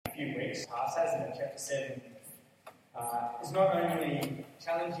weeks past, hasn't it? Chapter 7 is not only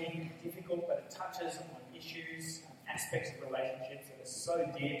challenging, difficult, but it touches on issues and aspects of relationships that are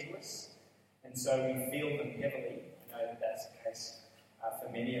so dear to us, and so we feel them heavily. I know that that's the case for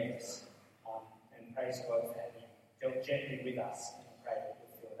many of us. And praise God for having dealt gently with us, and I pray that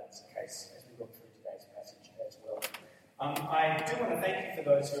you'll feel that's the case as we look through today's passage as well. I do want to thank you for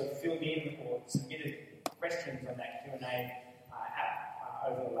those who have filled in or submitted questions on that Q&A app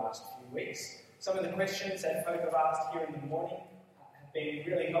over the last few weeks. Some of the questions that folk have asked here in the morning have been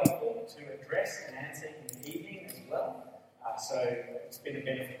really helpful to address and answer in the evening as well. So it's been a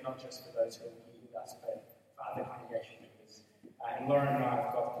benefit not just for those who are here with us, but for other congregation members. And Lauren and I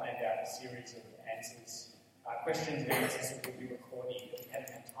have got planned out a series of answers, questions and answers that we'll be recording that we haven't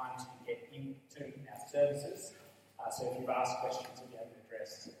had time to get into in our services. So if you've asked questions that we haven't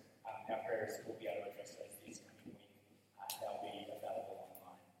addressed, our prayer is that we'll be able to address those this coming week. They'll be available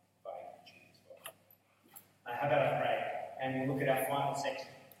online via YouTube as well. How about I pray? And we'll look at our final section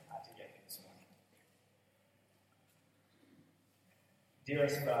together this morning.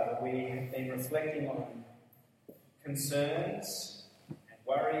 Dearest Father, we have been reflecting on concerns and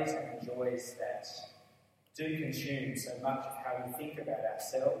worries and joys that do consume so much of how we think about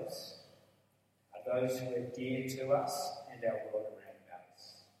ourselves, those who are dear to us, and our world around about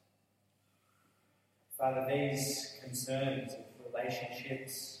us. Father, these concerns of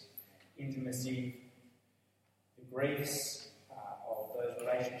relationships, intimacy, the griefs of those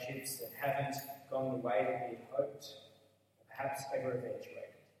relationships that haven't gone the way that we had hoped, or perhaps ever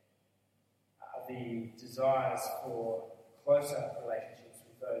eventuated, the desires for closer relationships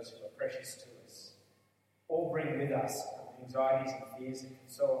with those who are precious to us, all bring with us anxieties and fears that can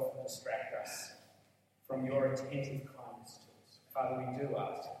so often distract us from your attentive kindness to us. Father, we do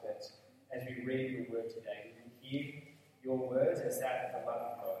ask that as we read your word today, we hear your words as that of the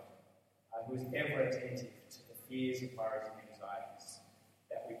loving God, who is ever attentive to the fears and worries and anxieties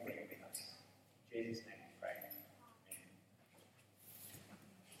that we bring with us. In Jesus' name we pray.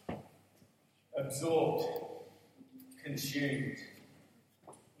 Amen. Absorbed, consumed,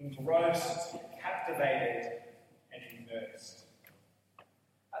 engrossed, captivated, and immersed.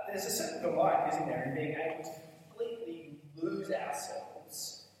 There's a certain delight, isn't there, in being able to completely lose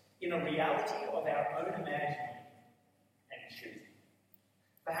ourselves in a reality of our own imagining and choosing.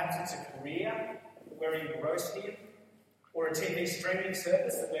 Perhaps it's a career that we're engrossed in, or a TV streaming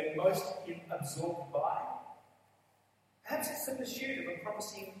service that we're most absorbed by. Perhaps it's the pursuit of a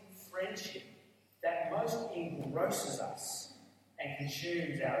promising friendship that most engrosses us and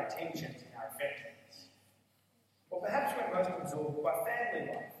consumes our attentions and our affections. Or perhaps we're most absorbed by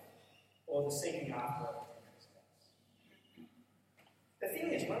family life, or the seeking after of potential spouse. The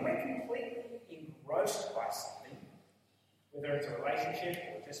thing is, when we're completely engrossed by something, whether it's a relationship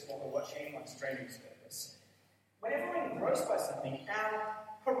or just what we're watching on streaming service, whenever we're engrossed by something, our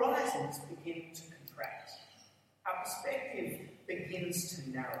horizons begin to contract. Our perspective begins to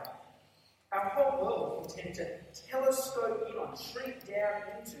narrow. Our whole world can tend to telescope in on, shrink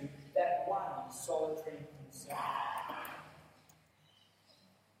down into that one solitary concern.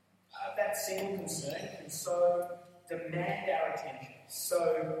 That single concern can so demand our attention,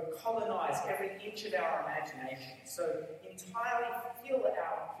 so colonise every inch of our imagination, so entirely fill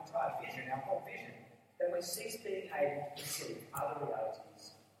our entire vision, our whole vision, that we cease being able to perceive other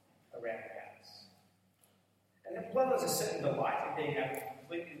realities around about us. And while there's a certain delight in being able to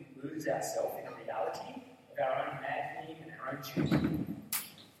completely lose ourselves in a reality of our own imagining and our own choosing,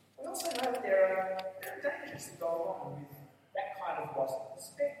 we also know that there are dangers that go along with that kind of lost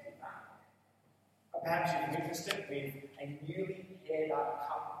perspective. Perhaps you've witnessed it with a newly paired up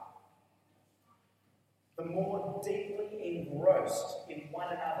couple. The more deeply engrossed in one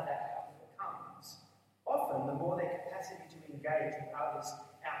another that couple becomes, often the more their capacity to engage with others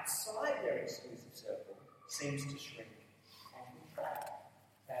outside their exclusive circle seems to shrink and contract.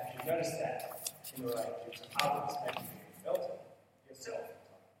 Perhaps you've noticed that in relationships with others, maybe you've felt it yourself at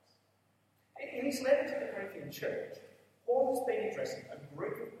times. In his letter to the Corinthian church, Paul has been addressing a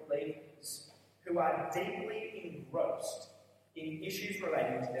group of believers who are deeply engrossed in issues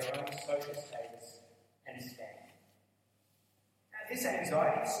relating to their own social status and standing. Now, this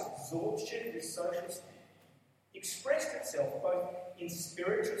anxiety, this absorption with social standing, expressed itself both in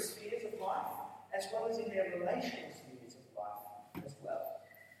spiritual spheres of life as well as in their relational spheres of life as well.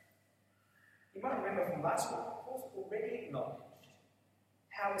 You might remember from last week, Paul's already acknowledged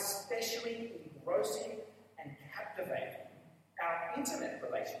how especially engrossing and captivating our intimate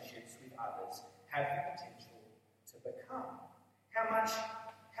relationships with others have the potential to become.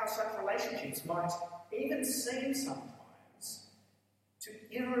 How such relationships might even seem sometimes to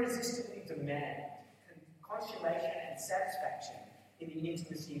irresistibly demand consummation and satisfaction in the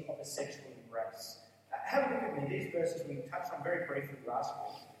intimacy of a sexual embrace. Have a look at me. These verses we touched on very briefly last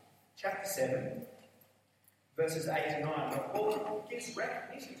week. Chapter 7, verses 8 to 9. Paul gives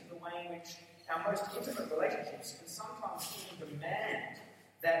recognition to the way in which our most intimate relationships can sometimes even demand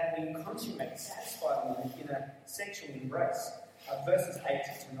that we consummate, satisfy them in a sexual embrace. Verses 8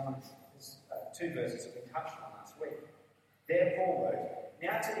 to 9, there's two verses that we touched on last week. There Paul wrote,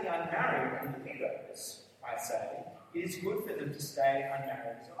 "Now to the unmarried and the widows, I say, it is good for them to stay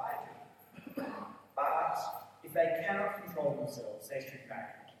unmarried as I do. But if they cannot control themselves, they should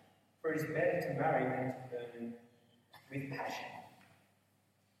marry. For it is better to marry than to burn with passion."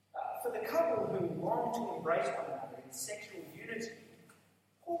 For the couple who long to embrace one another in sexual unity,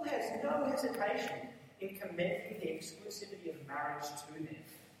 Paul has no hesitation in commending the exclusivity of marriage to them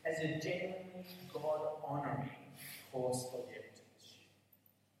as a genuinely God-honouring course for them to pursue.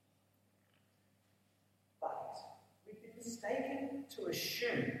 But we've been mistaken to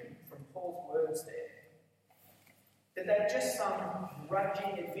assume from Paul's words there that they're just some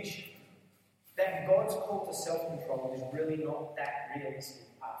grudging admission that God's call to self-control is really not that realistic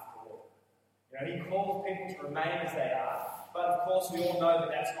after all. He calls people to remain as they are, but of course we all know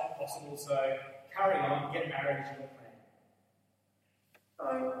that that's not possible, so carry on, get married as you're planning.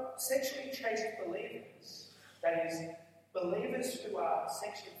 No, sexually chaste believers, that is, believers who are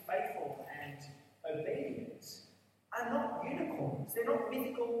sexually faithful and obedient, are not unicorns. They're not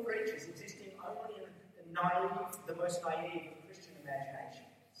mythical creatures existing only in the most naive of Christian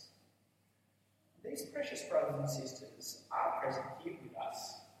imaginations. These precious brothers and sisters are present here with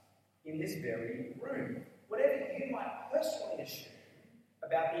us in this very room. Whatever you might personally assume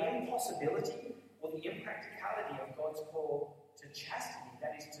about the impossibility or the impracticality of God's call to chastity,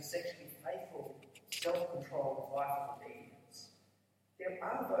 that is, to sexually faithful, self-controlled life of obedience, there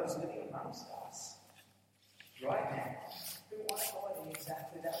are those living amongst us right now who want God in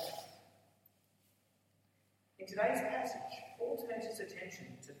exactly that way. In today's passage, Paul turns his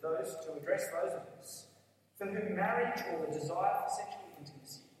attention to address those of us for whom marriage or the desire for sexual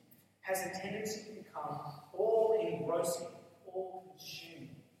intimacy has a tendency to become all-engrossing,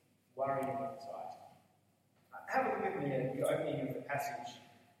 all-consuming worry and anxiety. Have a look at me at the opening of the passage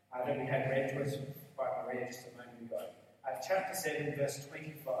that we had read to us by Maria just a moment ago. Chapter 7, verse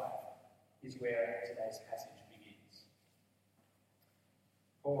 25 is where today's passage begins.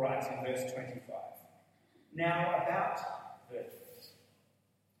 Paul writes in verse 25, "Now about virgins.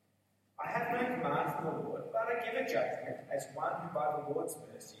 I have no command from the Lord, but I give a judgment as one who by the Lord's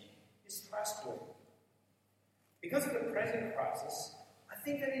mercy is trustworthy. Because of the present crisis, I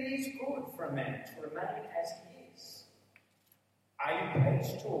think that it is good for a man to remain as he is. Are you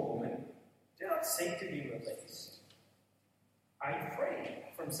pledged to a woman? Do not seek to be released. Are you free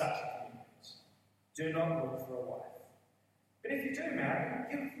from such a commitment? Do not look for a wife. But if you do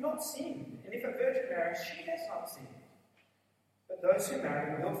marry, you have not sinned, and if a virgin marries, she has not sinned. But those who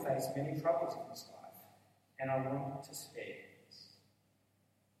marry will face many troubles in this life, and I want to spare this."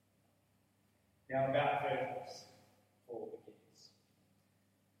 Now about virgins, Paul begins.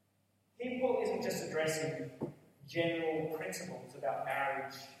 Here Paul isn't just addressing general principles about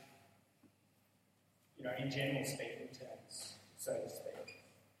marriage, in general speaking terms, so to speak.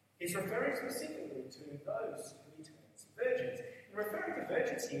 He's referring specifically to those who he terms virgins. In referring to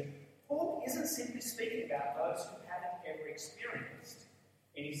virgins here, Paul isn't simply speaking about those who haven't ever experienced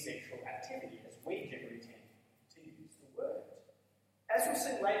any sexual activity, as we generally tend to use the word. As we'll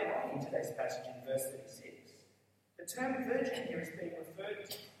see later on in today's passage in verse 36, the term virgin here is being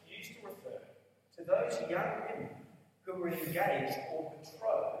used to refer to those young women who were engaged or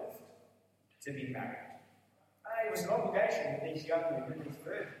betrothed to be married. It was an obligation that these young women, these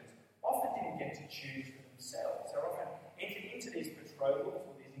virgins, often didn't get to choose for themselves. They often entered into these betrothals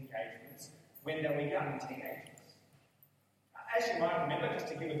or these engagements when they were young teenagers. As you might remember, just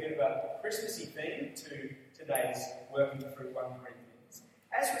to give a bit of a Christmassy theme to today's working through 1 Corinthians,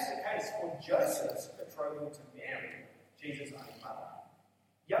 as was the case for Joseph's betrothal to Mary, Jesus' own mother,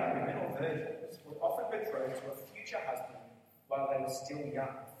 young women or virgins were often betrothed to a future husband while they were still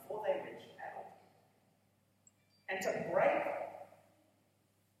young, before they reached adulthood. And to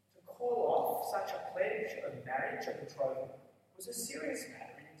call off such a pledge of marriage or betrothal was a serious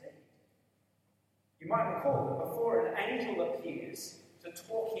matter indeed. You might recall that before an angel appears to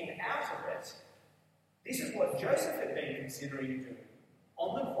talk him out of it, this is what Joseph had been considering doing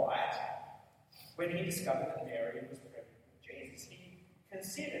on the quiet when he discovered that Mary was pregnant with Jesus. He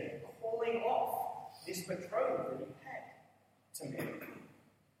considered calling off this betrothal that he had to Mary.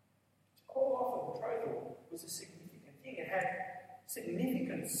 To call off a betrothal was a significant thing. It had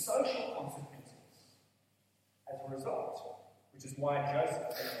significant social consequences as a result, which is why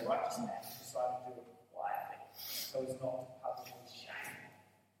Joseph, being a righteous man, decided to do it quietly, so as not to publicly shame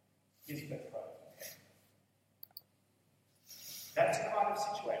his betrothed. That's the kind of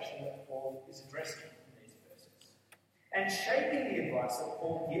situation that Paul is addressing in these verses. And shaping the advice that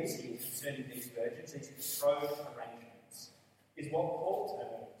Paul gives here concerning these virgins, these betrothed arrangements, is what Paul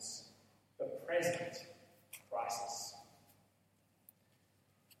terms the present crisis.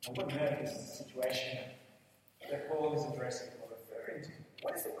 Now, what on earth is the situation that Paul is addressing or referring to?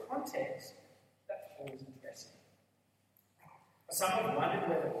 What is the context that Paul is addressing? Some have wondered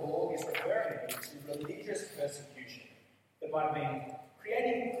whether Paul is referring to religious persecution that might have been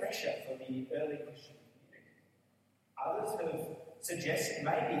creating pressure for the early Christian community. Others have suggested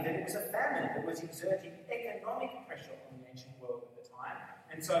maybe that it was a famine that was exerting economic pressure on the ancient world at the time,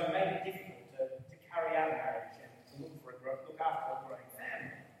 and so it made it difficult to carry out marriage and to look after a growing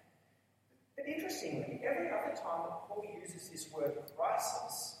family. But interestingly, every other time that Paul uses this word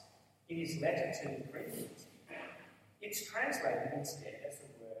crisis in his letter to the Corinthians, it's translated instead as the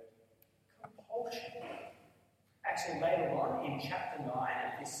word compulsion. Actually, later on in chapter 9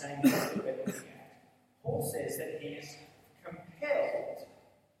 of this same book that we're looking at, Paul says that he is compelled,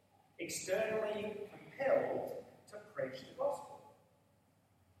 externally compelled, to preach the gospel.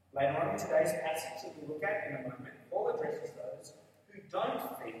 Later on in today's passage that we'll look at in a moment, Paul addresses those who don't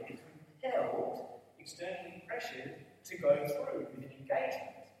feel compelled, externally pressured to go through with an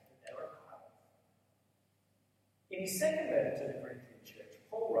engagement that they're a part of. In his second letter to the Corinthian church,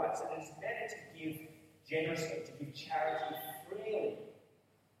 Paul writes that it's better to give generously, to give charity freely,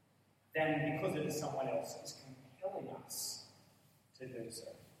 than because it is someone else is compelling us to do so.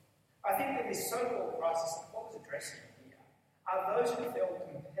 I think that this so-called crisis that Paul is addressing here are those who feel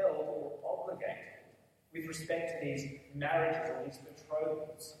compelled or obligated with respect to these marriages or these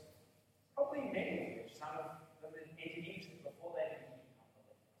betrothals, probably many of which some of them had entered into before they even become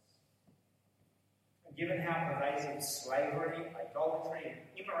believers. And given how pervasive slavery, idolatry, and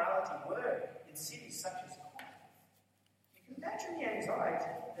immorality were in cities such as Corinth, you can imagine the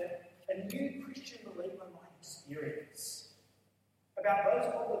anxiety that a new Christian believer might experience about those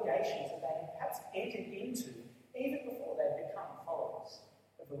obligations that they had perhaps entered into even before they become followers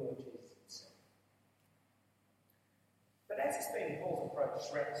of the Lord Jesus himself. But as has been Paul's approach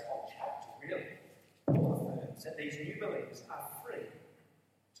throughout this whole chapter, really, Paul affirms that these new believers are free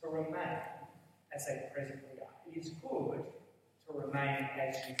to remain as they presently are. It is good to remain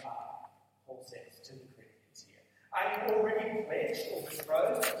as you are, Paul says to the Corinthians here. Are you already pledged or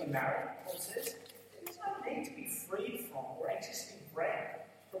betrothed to be married? Paul says there is no need to be freed from or anxiously break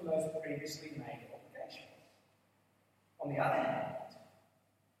from those previously made obligations. On the other hand,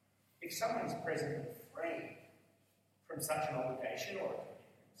 if someone is presently free from such an obligation or a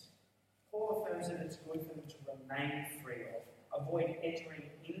commitment, Paul affirms that it's good for them to remain free of, avoid entering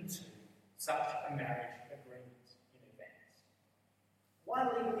into such a marriage agreement in advance. Why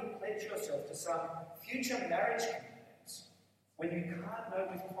legally pledge yourself to some future marriage commitments when you can't know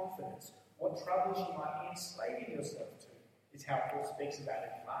with confidence what troubles you might be enslaving yourself to, is how Paul speaks about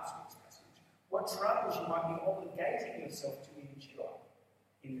it in last week's passage. What troubles you might be obligating yourself to endure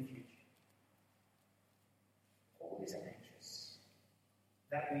in the future. Paul is anxious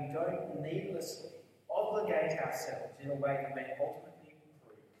that we don't needlessly obligate ourselves in a way that may ultimately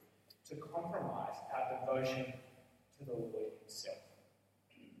prove to compromise our devotion to the Lord himself.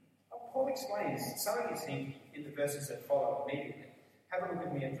 Paul explains some of his thinking in the verses that follow immediately. Have a look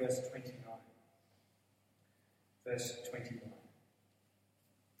with me at verse 29. Verse 29.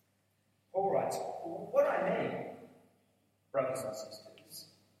 Paul writes, what I mean, brothers and sisters,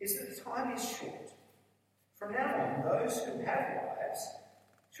 is that the time is short. From now on, those who have wives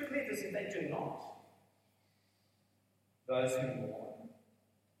should live as if they do not. Those who mourn,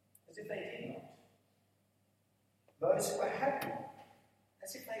 as if they did not. Those who are happy,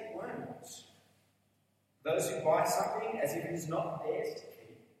 as if they were not. Those who buy something as if it is not theirs to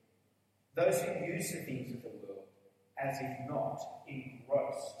keep. Those who use the things of the world as if not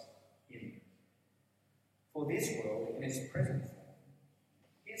engrossed in them. For this world, in its present form,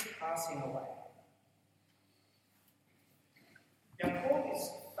 is passing away. Now, Paul is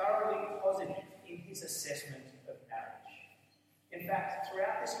thoroughly positive in his assessment of marriage. In fact,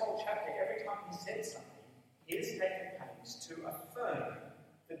 throughout this whole chapter, every time he said something, he has taken pains to affirm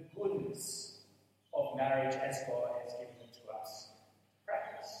the goodness of marriage as God has given it to us to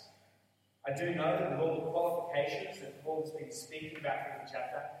practice. I do know that with all the qualifications that Paul has been speaking about through the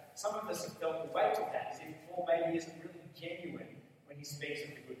chapter, some of us have felt the weight of that, as if Paul maybe isn't really genuine when he speaks of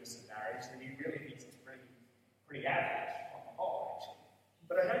the goodness of marriage, that he really thinks it's pretty average on the whole, actually.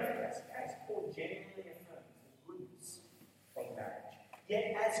 genuinely affirms the goodness of marriage.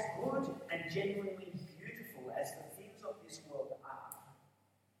 Yet as good and genuinely beautiful as the things of this world are,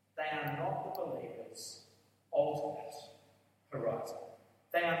 they are not the believer's ultimate horizon.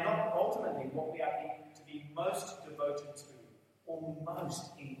 They are not ultimately what we are to be most devoted to or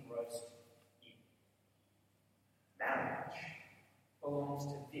most engrossed in. Marriage belongs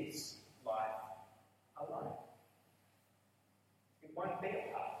to this life alone. It won't be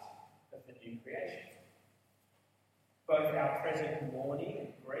a part of the new creation. Both our present mourning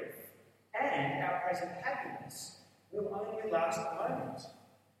and grief and our present happiness will only last a moment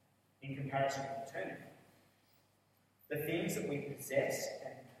in comparison with eternity. The things that we possess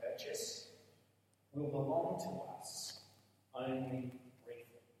and purchase will belong to us only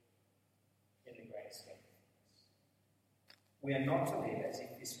briefly in the great scheme of things. We are not to live as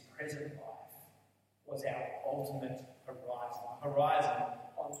if this present life was our ultimate horizon, a horizon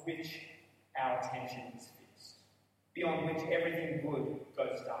on which our attention is fixed, beyond which everything good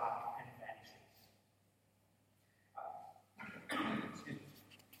goes dark and vanishes.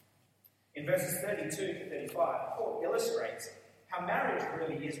 In verses 32 to 35, Paul illustrates how marriage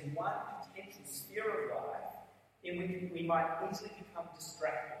really is one potential sphere of life in which we might easily become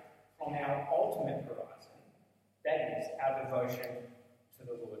distracted from our ultimate horizon, that is, our devotion to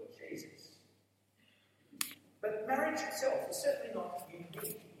the Lord Jesus. But marriage itself is certainly not unique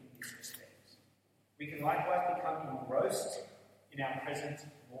in this respect. We can likewise become engrossed in our present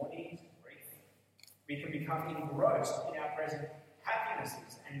mournings and grief. We can become engrossed in our present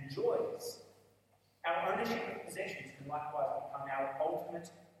happinesses and joys. Our ownership of possessions can likewise become our ultimate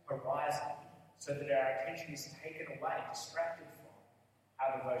horizon, so that our attention is taken away, distracted from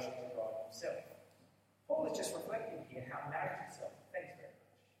our devotion to God Himself. Paul is just reflecting here how marriage itself, thanks very much,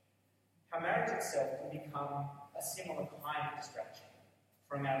 how marriage itself can become a similar kind of distraction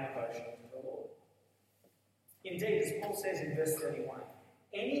from our devotion to the Lord. Indeed, as Paul says in verse 31,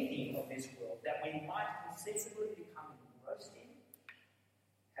 anything of this world that we might conceivably become engrossed in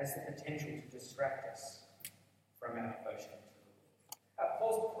has the potential to distract us from our devotion to the Lord.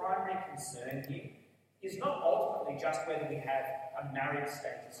 Paul's primary concern here is not ultimately just whether we have a married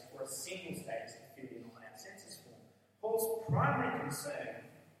status or a single status to fill in on our census form. Paul's primary concern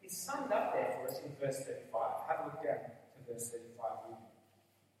is summed up there for us in verse 35. Have a look down to verse 35 with me.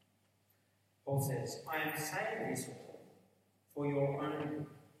 Paul says, I am saying this all for your own good,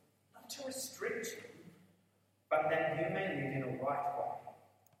 not to restrict you, but that you may live in a right way,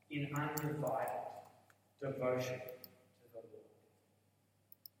 in undivided devotion to the Lord.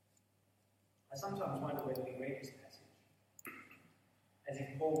 I sometimes wonder whether we read this passage as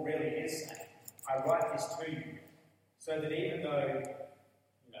if Paul really is saying, I write this to you, so that even though,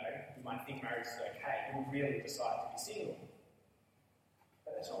 you might think marriage is okay, you'll really decide to be single.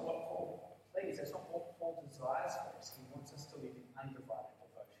 But that's not what Paul pleads, that's not what Paul desires for us. He wants us to live in undivided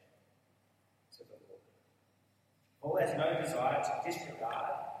devotion to the Lord. Paul has no desire to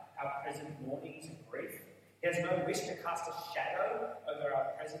disregard our present mournings and grief. He has no wish to cast a shadow over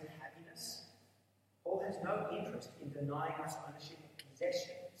our present happiness. Paul has no interest in denying us ownership of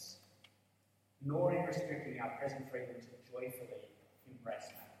possessions, nor in restricting our present freedom to joyfully embrace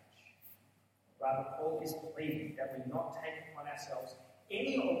marriage. Rather, Paul is pleading that we not take upon ourselves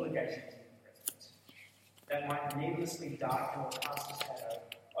any obligations in the present that might needlessly darken or cast a shadow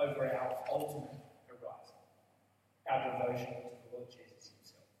over our ultimate horizon, our devotion to the Lord Jesus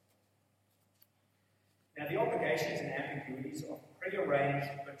Himself. Now, the obligations and ambiguities of pre-arranged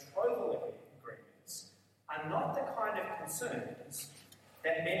betrothal agreements are not the kind of concerns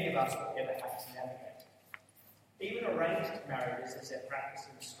that many of us will ever have to navigate. Even arranged marriages, as they're practiced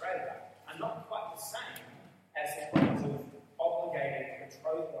in Australia, are not quite the same as the kinds of obligated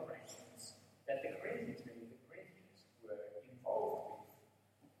betrothal arrangements that the Corinthians were involved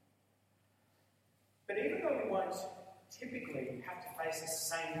with. But even though we won't typically have to face the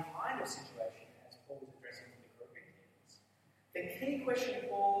same kind of situation as Paul was addressing to the Corinthians, the key question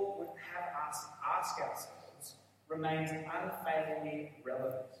Paul would have us ask ourselves remains unfailingly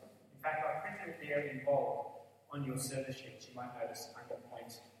relevant. In fact, I printed it there in bold on your service sheets. You might notice under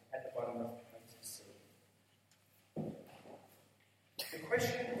point at the bottom of point C. The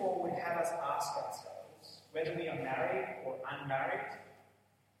question Paul would have us ask ourselves, whether we are married or unmarried,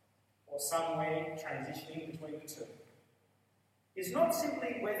 or somewhere transitioning between the two, is not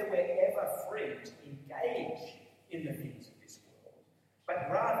simply whether we're ever free to engage in the things of this world, but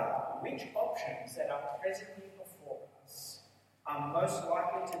rather which options that are presently before us are most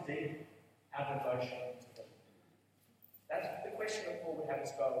likely to deepen our devotion to the Lord. That's the question that Paul would have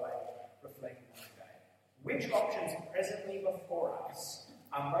us go away reflecting on today. Which options presently before us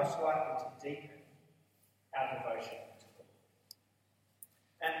are most likely to deepen our devotion to God.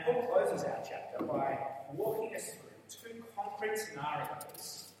 And Paul closes our chapter by walking us through two concrete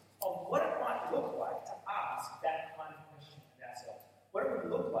scenarios of what it might look like to ask that kind of question of ourselves. What it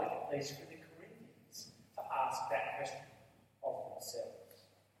would look like, at least for the Corinthians, to ask that question of themselves.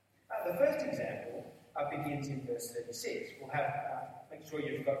 The first example begins in verse 36. We'll have, make sure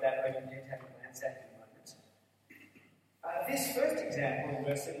you've got that open there to have a glance at in a moment. This first example in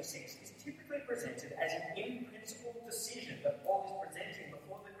verse 36 is typically presented as an in-principle decision that Paul is presenting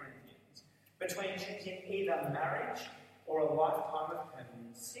before the Corinthians between choosing either marriage or a lifetime of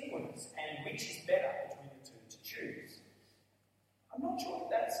permanent singleness, and which is better between the two to choose. I'm not sure that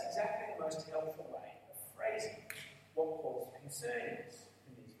that's exactly the most helpful way of phrasing what Paul's concern is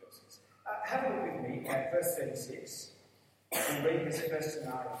in these verses. Have a look with me at verse 36 and read this first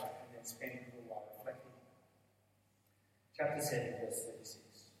scenario and then spend a little while reflecting. Chapter 7, verse 36.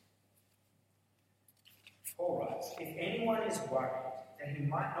 Paul writes, "If anyone is worried that he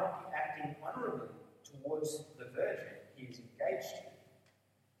might not be acting honourably towards the virgin he is engaged to,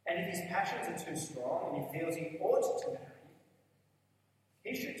 and if his passions are too strong and he feels he ought to marry,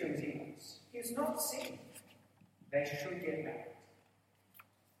 he should do as he wants. He is not sinning. They should get married.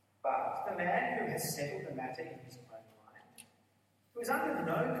 But the man who has settled the matter in his own mind, who is under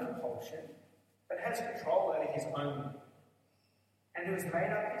no compulsion, but has control over his own will, and who has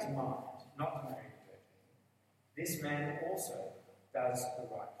made up his mind not to marry the virgin, this man also does the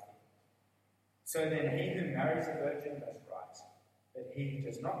right thing. So then he who marries a virgin does right, but he who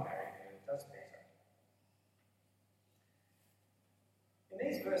does not marry her does better." In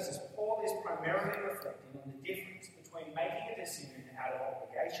these verses, Paul is primarily reflecting on the difference between making a decision out of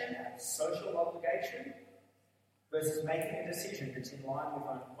obligation, out of social obligation, versus making a decision that's in line with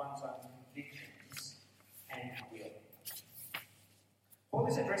one's own convictions and will. Paul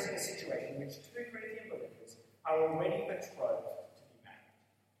is addressing a situation in which two Corinthian believers are already betrothed to be married.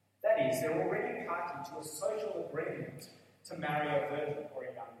 That is, they're already party to a social agreement to marry a virgin or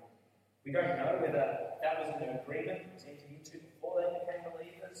a young woman. We don't know whether that was an agreement that was entered into before they became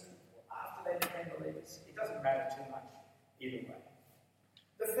believers or after they became believers. It doesn't matter too much either way.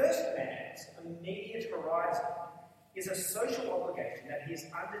 The first man's immediate horizon is a social obligation that he has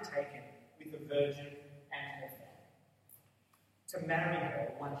undertaken with the virgin and her family, to marry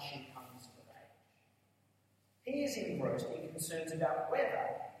her once she comes of age. He is engrossed in concerns about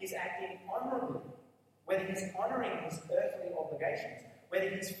whether he's acting honourably, whether he's honouring his earthly obligations, whether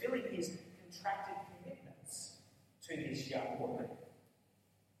he's filling his contracted commitments to this young woman.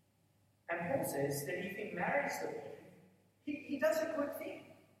 And Paul says that if he marries the virgin, he does a good thing.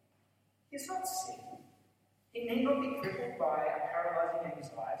 He's not sinning. He need not be crippled by a paralysing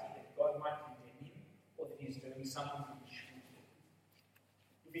anxiety that God might condemn him or that he's doing something that he shouldn't do.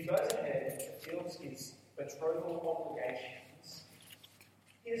 If he goes ahead and fulfills his betrothal obligations,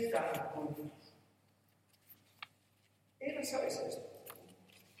 he has done a good thing. Even so, he says,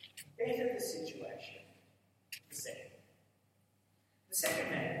 better the situation, the second. The second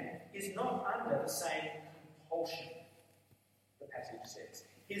man is not under the same compulsion, the passage says.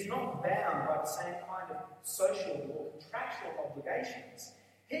 He is not bound by the same kind of social or contractual obligations.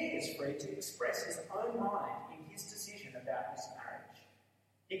 He is free to express his own mind in his decision about his marriage.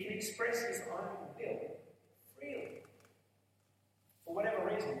 He can express his own will freely. For whatever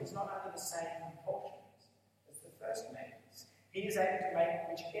reason, he's not under the same compulsions as the first man is. He is able to make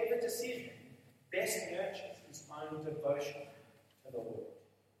whichever decision best nurtures his own devotion to the Lord,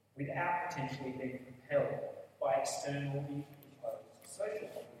 without potentially being compelled by externally imposed social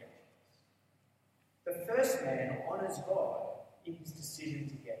obligations. The first man honours God in his decision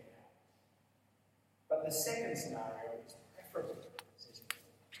to get married. But the second scenario is preferable, says Paul,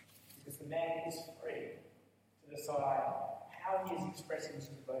 because the man is free to decide how he is expressing his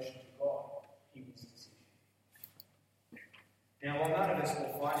devotion to God in his decision. Now, while none of us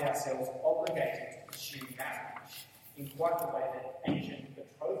will find ourselves obligated to pursue marriage in quite the way that ancient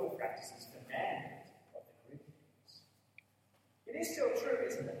betrothal practices demanded of the Corinthians, it is still true,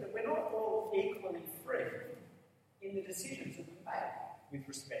 isn't it, that we're not all equally free in the decisions that we make with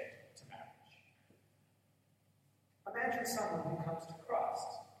respect to marriage. Imagine someone who comes to Christ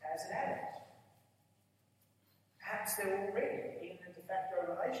as an adult. Perhaps they're already in a de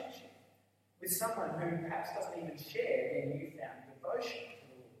facto relationship with someone who perhaps doesn't even share their newfound devotion to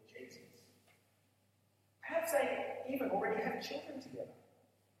the Lord Jesus. Perhaps they even already have children together.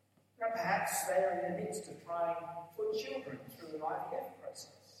 Now, perhaps they are in the midst of trying for children through an IVF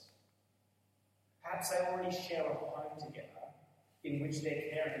process. Perhaps they already share a home together in which they're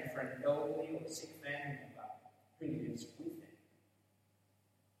caring for an elderly or sick family member who lives with them.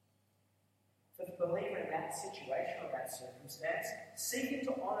 that situation or that circumstance, seeking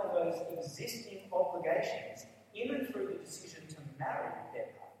to honour those existing obligations in and through the decision to marry their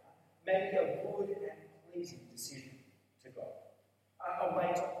partner may be a good and pleasing decision to God. A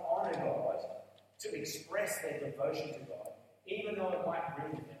way to honour God, to express their devotion to God, even though it might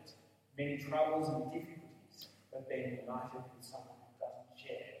bring with it many troubles and difficulties of being united with someone who doesn't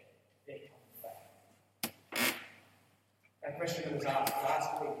share their common faith. A question that was asked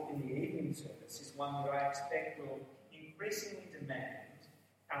last week in the evening service is one that I expect will increasingly demand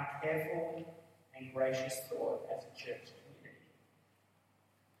our careful and gracious thought as a church community.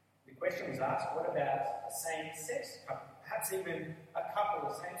 The question was asked, what about a same-sex couple, perhaps even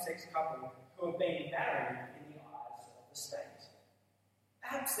a same-sex couple who are being married in the eyes of the state?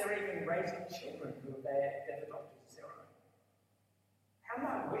 Perhaps they're even raising children who they've adopted as their own. How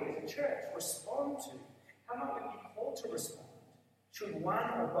might we as a church respond to, how might we be called to respond should one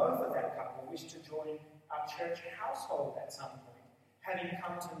or both of that couple wish to join our church household at some point, having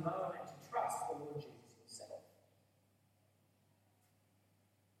come to know and to trust the Lord Jesus himself?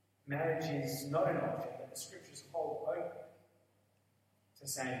 Marriage is not an option that the scriptures hold open to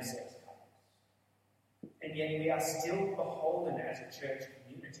same-sex couples. And yet we are still beholden as a church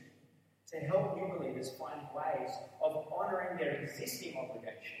community to help new believers find ways of honouring their existing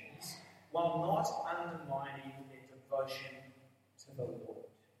obligations while not undermining their devotion to the Lord,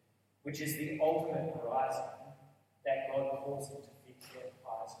 which is the ultimate horizon that God calls them to fix their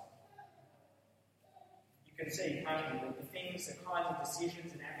eyes on. You can see, can't you, that the kinds of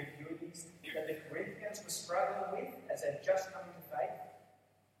decisions and ambiguities that the Corinthians were struggling with as they've just come into faith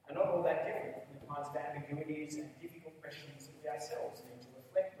are not all that different from the kinds of ambiguities and difficult questions that we ourselves need to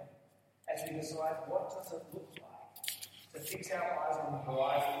reflect on as we decide what does it look like to fix our eyes on the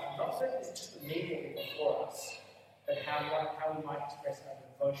horizon, not that it's just immediately before us, but how we might express our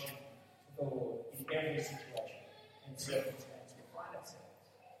devotion to the Lord in every situation and circumstance we find ourselves.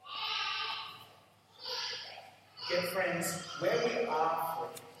 Dear friends, where we are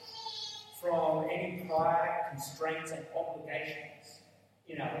free from any prior constraints and obligations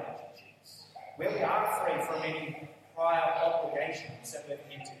in our relationships, where we are free from any prior obligations that we've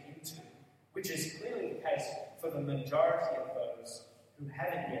entered into, which is clearly the case for the majority of those who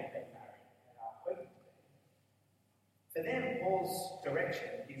haven't yet been married and are hoping to be. For them, Paul's direction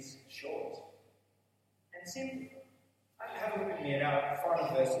is short and simple. Have a look with me at our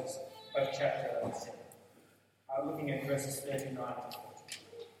final verses of chapter 7. Looking at verses 39 to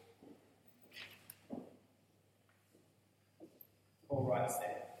 40. Paul writes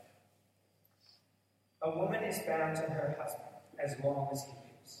there, "A woman is bound to her husband as long as he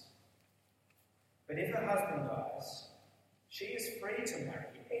lives. But if her husband dies, she is free to marry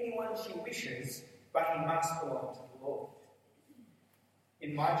anyone she wishes, but he must belong to the Lord.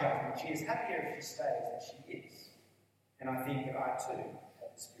 In my judgment, she is happier if she stays as she is, and I think that I too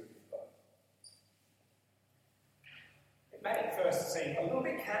have the Spirit of God." It may at first seem a little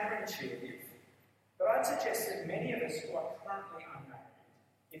bit counterintuitive, but I'd suggest that many of us who are currently unmarried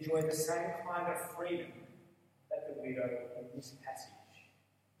enjoy the same kind of freedom that the widow in this passage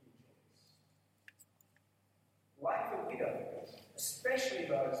enjoys. Like the widow, especially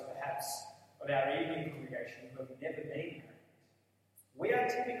those perhaps of our evening congregation who have never been married, we are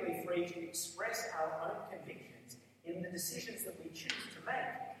typically free to express our own convictions in the decisions that we choose to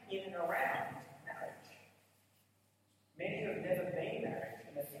make in and around marriage. Many who have never been married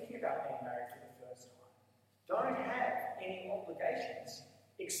and are thinking about being married for the first time don't have any obligations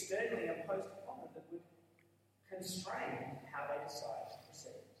externally imposed upon them that would constrain how they decide to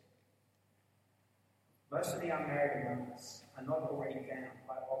proceed. Most of the unmarried among us are not already bound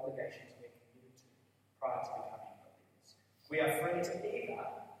by obligations we're committed to prior to becoming believers. We are free to either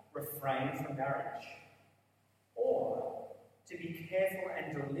refrain from marriage or to be careful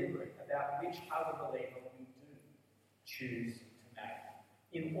and deliberate about which other believer we do choose to marry,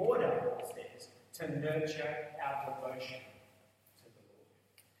 in order, it says, to nurture our devotion to the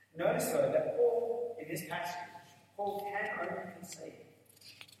Lord. Notice, though, that Paul, in this passage, Paul can only conceive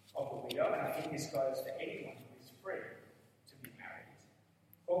of the widow, and I think this goes for anyone who is free to be married.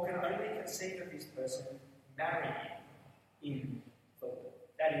 Paul can only conceive of this person marrying in the Lord.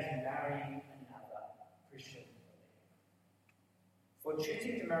 That is, marrying another Christian believer. For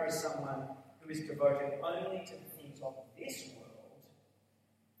choosing to marry someone who is devoted only to the things of this world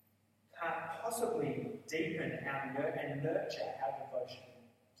can't possibly deepen and nurture our devotion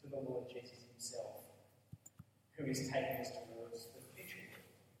to the Lord Jesus himself, who is taking us towards the future world.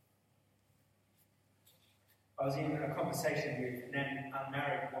 I was in a conversation with an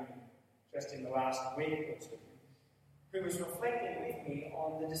unmarried woman just in the last week or two, who was reflecting with me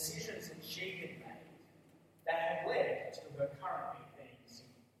on the decisions that she had made that had led to her currently being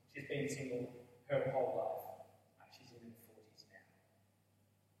single. She's been single her whole life. She's in her 40s now.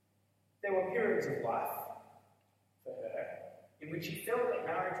 There were periods of life for her in which she felt that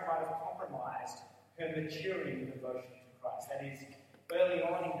marriage might have compromised her maturing devotion to Christ. That is, early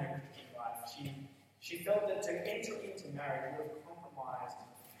on in her Christian life, she felt that to enter into marriage would have compromised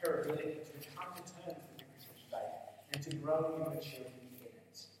her ability to come to terms with the Christian faith and to grow in maturity in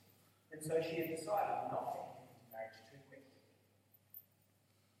it. And so she had decided not to enter into marriage too quickly.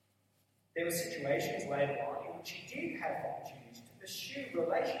 There were situations later on in which she did have opportunities to pursue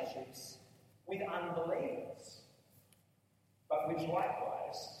relationships with unbelievers, but which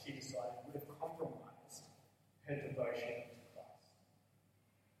likewise, she decided, would have compromised her devotion to Christ.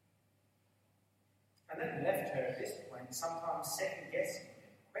 And that left her at this point sometimes second-guessing,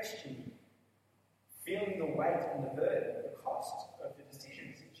 questioning, feeling the weight and the burden, the cost of the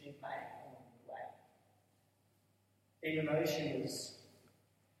decisions that she had made along the way. Even though she was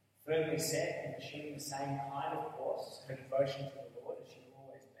firmly set in pursuing the same kind of course, her devotion to the Lord, as she had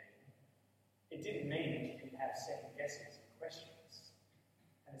always been, it didn't mean that she didn't have second guesses and questions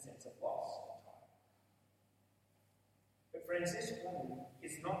and a sense of loss at the time. But friends, this woman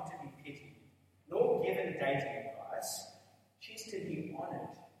is not to be pitied, nor given dating advice. She's to be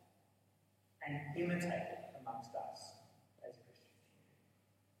honoured and imitated amongst us as a Christian community.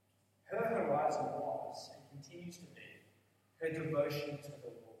 Her horizon was, and continues to be, her devotion to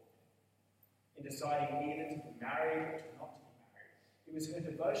the Lord. In deciding either to be married or to not to be married, it was her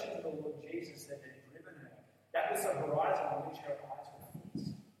devotion to the Lord Jesus that had driven her. That was the horizon on which her eyes were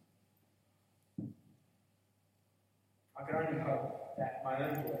fixed. I can only hope that my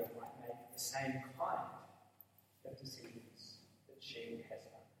own daughter might make the same kind of decisions that she has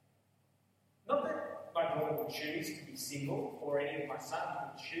done. Not that my daughter would choose to be single, or any of my sons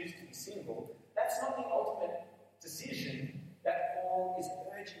would choose to be single. That's not the ultimate decision that Paul is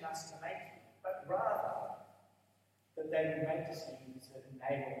urging us to make, but rather that they would make decisions that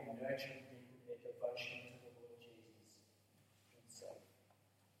enable and nurture and deepen their devotion to the Lord Jesus himself.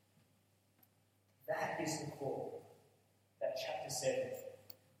 That is the call that chapter 7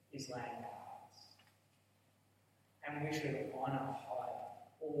 is laying out. And we should honour high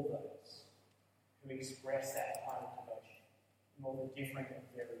all those who express that kind of devotion in all the different and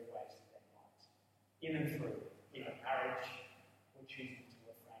varied ways that they might, in and through either marriage or choosing to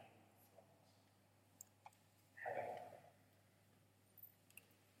refrain from it. Have a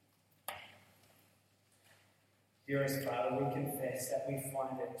pray. Dearest Father, we confess that we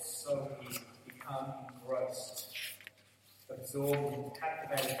find it so easy to become engrossed, absorbed and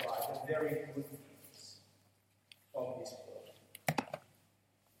captivated by the very good things of this world.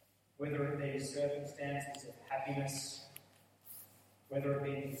 Whether it be circumstances of happiness, whether it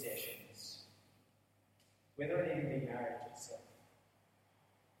be possessions, whether it even be marriage itself.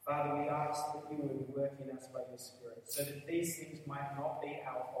 Father, we ask that you would work in us by your Spirit, so that these things might not be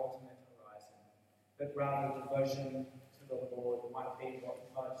our ultimate horizon, but rather devotion to the Lord might be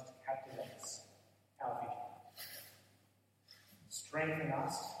what most captivates our vision. Strengthen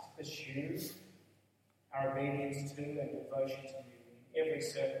us to pursue our obedience to and devotion to you in every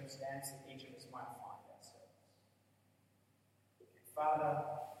circumstance that each of us might find ourselves. Father,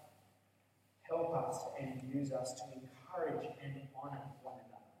 help us and use us to encourage and honour one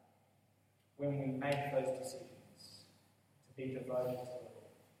another when we make those decisions to be devoted to the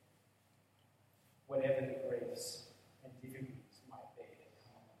Lord, whatever the griefs and difficulties might be that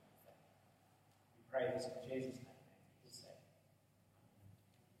come along with that. We pray this in Jesus' name.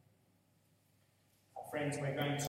 Friends, we're going to